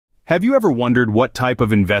Have you ever wondered what type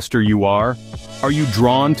of investor you are? Are you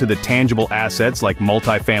drawn to the tangible assets like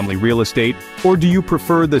multifamily real estate, or do you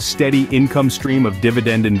prefer the steady income stream of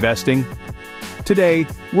dividend investing? Today,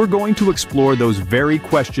 we're going to explore those very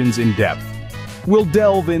questions in depth. We'll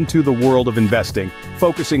delve into the world of investing,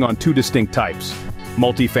 focusing on two distinct types: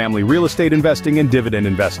 multifamily real estate investing and dividend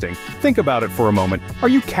investing. Think about it for a moment. Are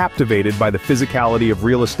you captivated by the physicality of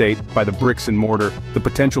real estate, by the bricks and mortar, the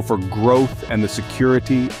potential for growth and the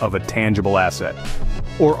security of a tangible asset?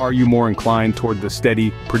 Or are you more inclined toward the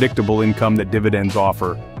steady, predictable income that dividends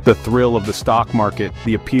offer, the thrill of the stock market,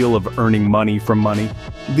 the appeal of earning money from money?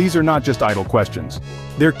 These are not just idle questions.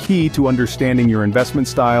 They're key to understanding your investment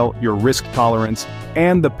style, your risk tolerance,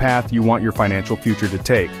 and the path you want your financial future to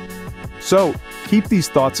take. So, keep these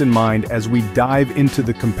thoughts in mind as we dive into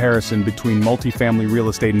the comparison between multifamily real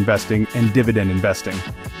estate investing and dividend investing.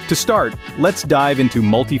 To start, let's dive into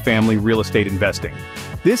multifamily real estate investing.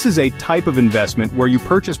 This is a type of investment where you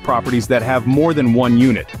purchase properties that have more than one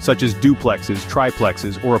unit, such as duplexes,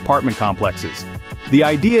 triplexes, or apartment complexes. The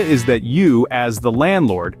idea is that you, as the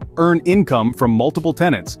landlord, earn income from multiple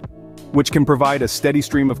tenants, which can provide a steady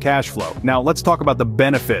stream of cash flow. Now, let's talk about the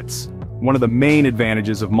benefits. One of the main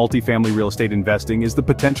advantages of multifamily real estate investing is the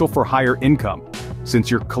potential for higher income.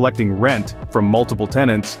 Since you're collecting rent from multiple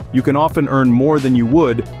tenants, you can often earn more than you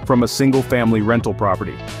would from a single-family rental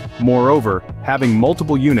property. Moreover, having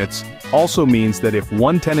multiple units also means that if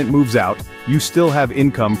one tenant moves out, you still have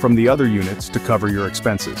income from the other units to cover your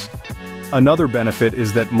expenses. Another benefit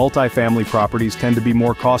is that multifamily properties tend to be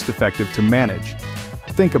more cost-effective to manage.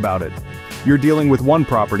 Think about it. You're dealing with one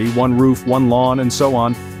property, one roof, one lawn, and so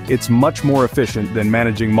on. It's much more efficient than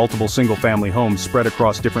managing multiple single-family homes spread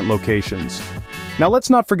across different locations. Now let's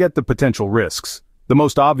not forget the potential risks. The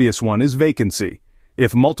most obvious one is vacancy.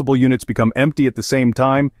 If multiple units become empty at the same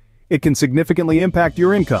time, it can significantly impact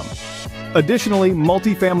your income. Additionally,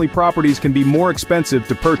 multifamily properties can be more expensive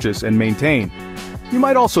to purchase and maintain. You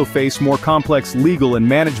might also face more complex legal and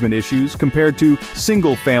management issues compared to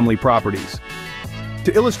single-family properties.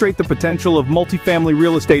 To illustrate the potential of multifamily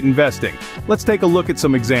real estate investing, let's take a look at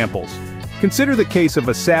some examples. Consider the case of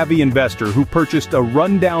a savvy investor who purchased a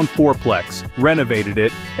rundown fourplex, renovated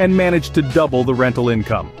it, and managed to double the rental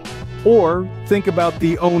income. Or think about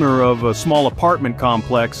the owner of a small apartment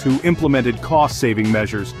complex who implemented cost-saving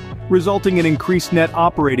measures, resulting in increased net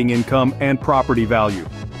operating income and property value.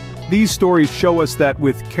 These stories show us that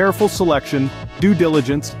with careful selection, due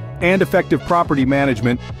diligence, and effective property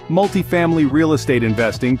management, multifamily real estate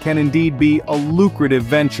investing can indeed be a lucrative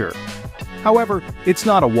venture. However, it's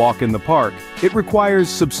not a walk in the park. It requires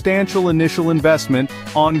substantial initial investment,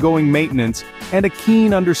 ongoing maintenance, and a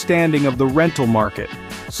keen understanding of the rental market.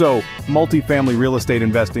 So, multifamily real estate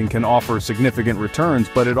investing can offer significant returns,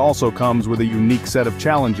 but it also comes with a unique set of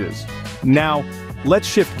challenges. Now, let's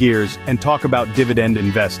shift gears and talk about dividend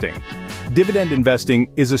investing. Dividend investing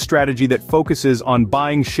is a strategy that focuses on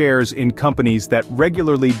buying shares in companies that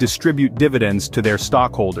regularly distribute dividends to their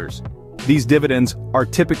stockholders. These dividends are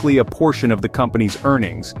typically a portion of the company's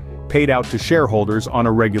earnings, paid out to shareholders on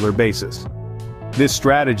a regular basis. This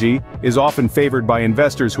strategy is often favored by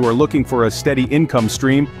investors who are looking for a steady income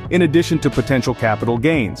stream in addition to potential capital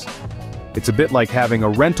gains. It's a bit like having a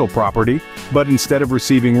rental property, but instead of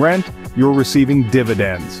receiving rent, you're receiving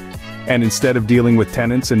dividends. And instead of dealing with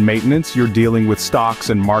tenants and maintenance, you're dealing with stocks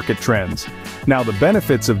and market trends. Now, the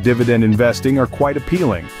benefits of dividend investing are quite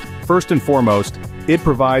appealing. First and foremost, it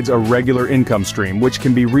provides a regular income stream which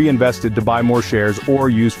can be reinvested to buy more shares or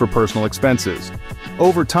used for personal expenses.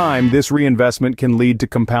 Over time, this reinvestment can lead to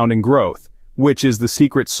compounding growth, which is the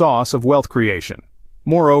secret sauce of wealth creation.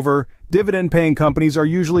 Moreover, dividend-paying companies are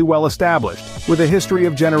usually well-established, with a history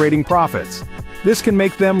of generating profits. This can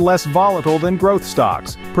make them less volatile than growth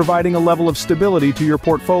stocks, providing a level of stability to your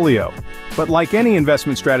portfolio. But like any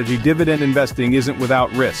investment strategy, dividend investing isn't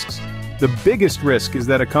without risks. The biggest risk is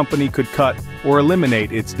that a company could cut or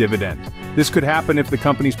eliminate its dividend. This could happen if the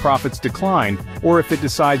company's profits decline, or if it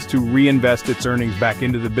decides to reinvest its earnings back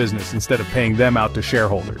into the business instead of paying them out to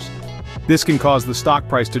shareholders. This can cause the stock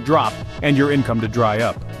price to drop and your income to dry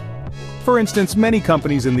up. For instance, many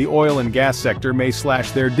companies in the oil and gas sector may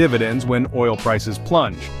slash their dividends when oil prices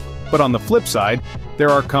plunge. But on the flip side,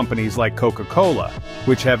 there are companies like Coca-Cola,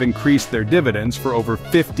 which have increased their dividends for over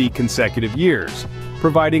 50 consecutive years,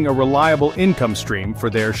 providing a reliable income stream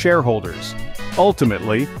for their shareholders.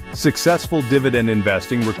 Ultimately, successful dividend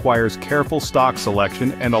investing requires careful stock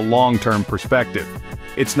selection and a long-term perspective.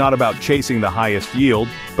 It's not about chasing the highest yield,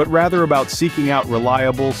 but rather about seeking out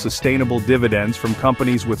reliable, sustainable dividends from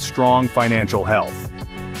companies with strong financial health.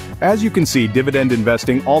 As you can see, dividend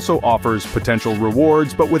investing also offers potential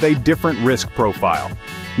rewards but with a different risk profile.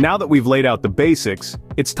 Now that we've laid out the basics,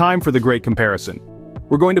 it's time for the great comparison.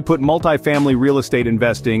 We're going to put multifamily real estate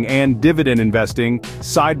investing and dividend investing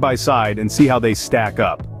side by side and see how they stack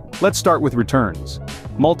up. Let's start with returns.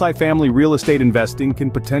 Multifamily real estate investing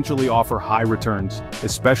can potentially offer high returns,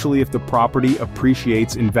 especially if the property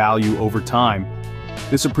appreciates in value over time.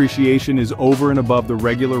 This appreciation is over and above the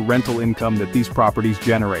regular rental income that these properties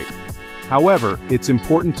generate. However, it's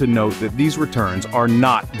important to note that these returns are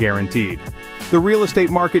not guaranteed. The real estate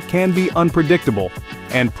market can be unpredictable,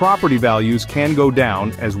 and property values can go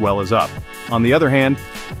down as well as up. On the other hand,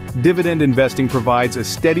 dividend investing provides a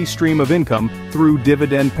steady stream of income through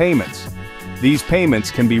dividend payments. These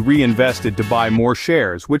payments can be reinvested to buy more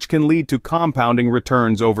shares, which can lead to compounding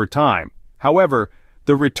returns over time. However,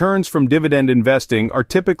 the returns from dividend investing are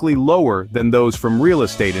typically lower than those from real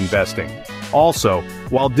estate investing. Also,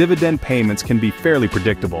 while dividend payments can be fairly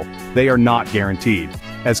predictable, they are not guaranteed,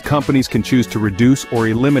 as companies can choose to reduce or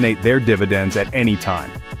eliminate their dividends at any time.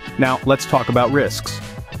 Now, let's talk about risks.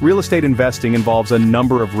 Real estate investing involves a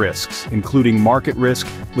number of risks, including market risk,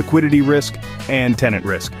 liquidity risk, and tenant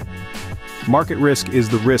risk. Market risk is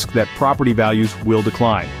the risk that property values will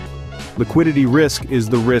decline. Liquidity risk is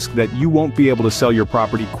the risk that you won't be able to sell your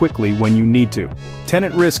property quickly when you need to.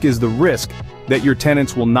 Tenant risk is the risk that your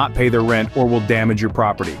tenants will not pay their rent or will damage your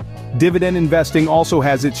property. Dividend investing also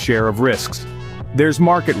has its share of risks. There's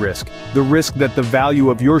market risk, the risk that the value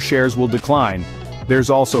of your shares will decline. There's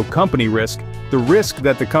also company risk, the risk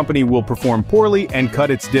that the company will perform poorly and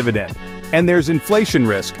cut its dividend. And there's inflation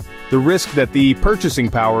risk, the risk that the purchasing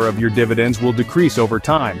power of your dividends will decrease over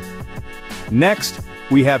time. Next,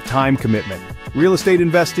 we have time commitment. Real estate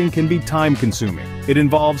investing can be time-consuming. It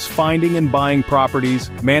involves finding and buying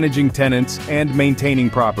properties, managing tenants, and maintaining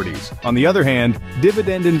properties. On the other hand,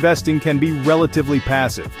 dividend investing can be relatively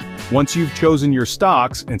passive. Once you've chosen your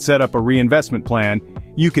stocks and set up a reinvestment plan,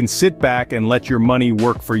 you can sit back and let your money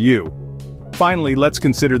work for you. Finally, let's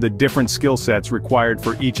consider the different skill sets required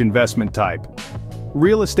for each investment type.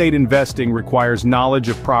 Real estate investing requires knowledge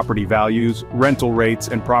of property values, rental rates,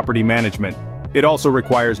 and property management. It also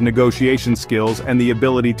requires negotiation skills and the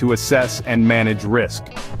ability to assess and manage risk.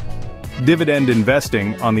 Dividend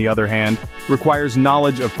investing, on the other hand, requires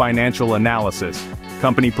knowledge of financial analysis,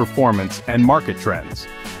 company performance, and market trends.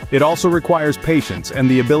 It also requires patience and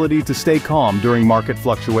the ability to stay calm during market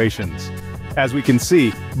fluctuations. As we can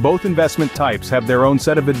see, both investment types have their own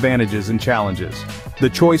set of advantages and challenges. The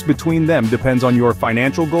choice between them depends on your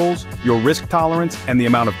financial goals, your risk tolerance, and the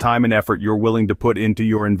amount of time and effort you're willing to put into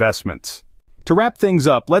your investments. To wrap things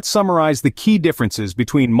up, let's summarize the key differences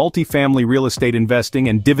between multifamily real estate investing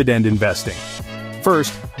and dividend investing.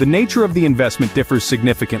 First, the nature of the investment differs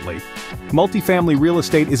significantly. Multifamily real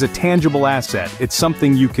estate is a tangible asset. It's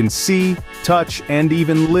something you can see, touch, and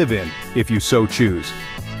even live in, if you so choose.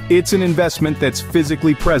 It's an investment that's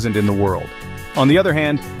physically present in the world. On the other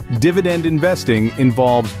hand, dividend investing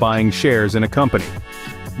involves buying shares in a company.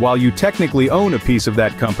 While you technically own a piece of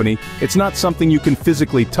that company, it's not something you can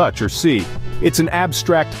physically touch or see. It's an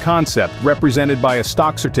abstract concept represented by a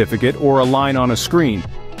stock certificate or a line on a screen.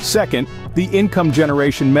 Second, the income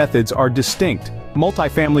generation methods are distinct.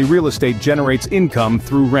 Multifamily real estate generates income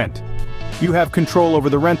through rent. You have control over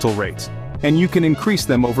the rental rates, and you can increase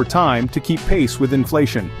them over time to keep pace with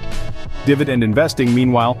inflation. Dividend investing,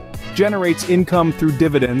 meanwhile, generates income through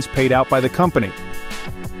dividends paid out by the company.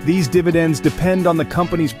 These dividends depend on the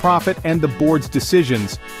company's profit and the board's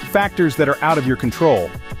decisions, factors that are out of your control.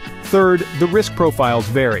 Third, the risk profiles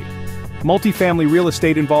vary. Multifamily real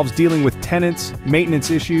estate involves dealing with tenants, maintenance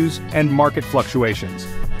issues, and market fluctuations.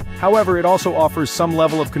 However, it also offers some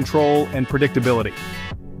level of control and predictability.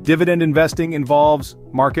 Dividend investing involves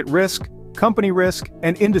market risk, company risk,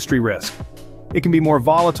 and industry risk. It can be more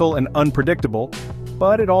volatile and unpredictable,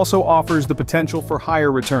 but it also offers the potential for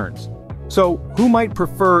higher returns. So, who might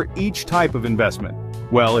prefer each type of investment?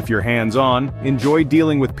 Well, if you're hands-on, enjoy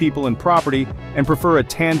dealing with people and property, and prefer a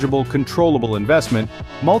tangible, controllable investment,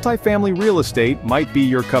 multifamily real estate might be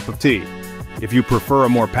your cup of tea. If you prefer a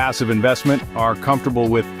more passive investment, are comfortable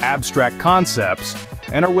with abstract concepts,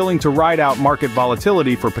 and are willing to ride out market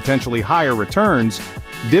volatility for potentially higher returns,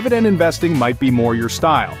 dividend investing might be more your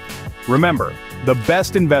style. Remember, the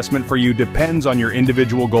best investment for you depends on your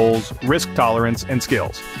individual goals, risk tolerance, and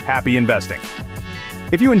skills. Happy investing!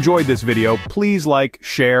 If you enjoyed this video, please like,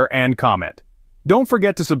 share, and comment. Don't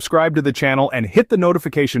forget to subscribe to the channel and hit the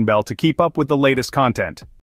notification bell to keep up with the latest content.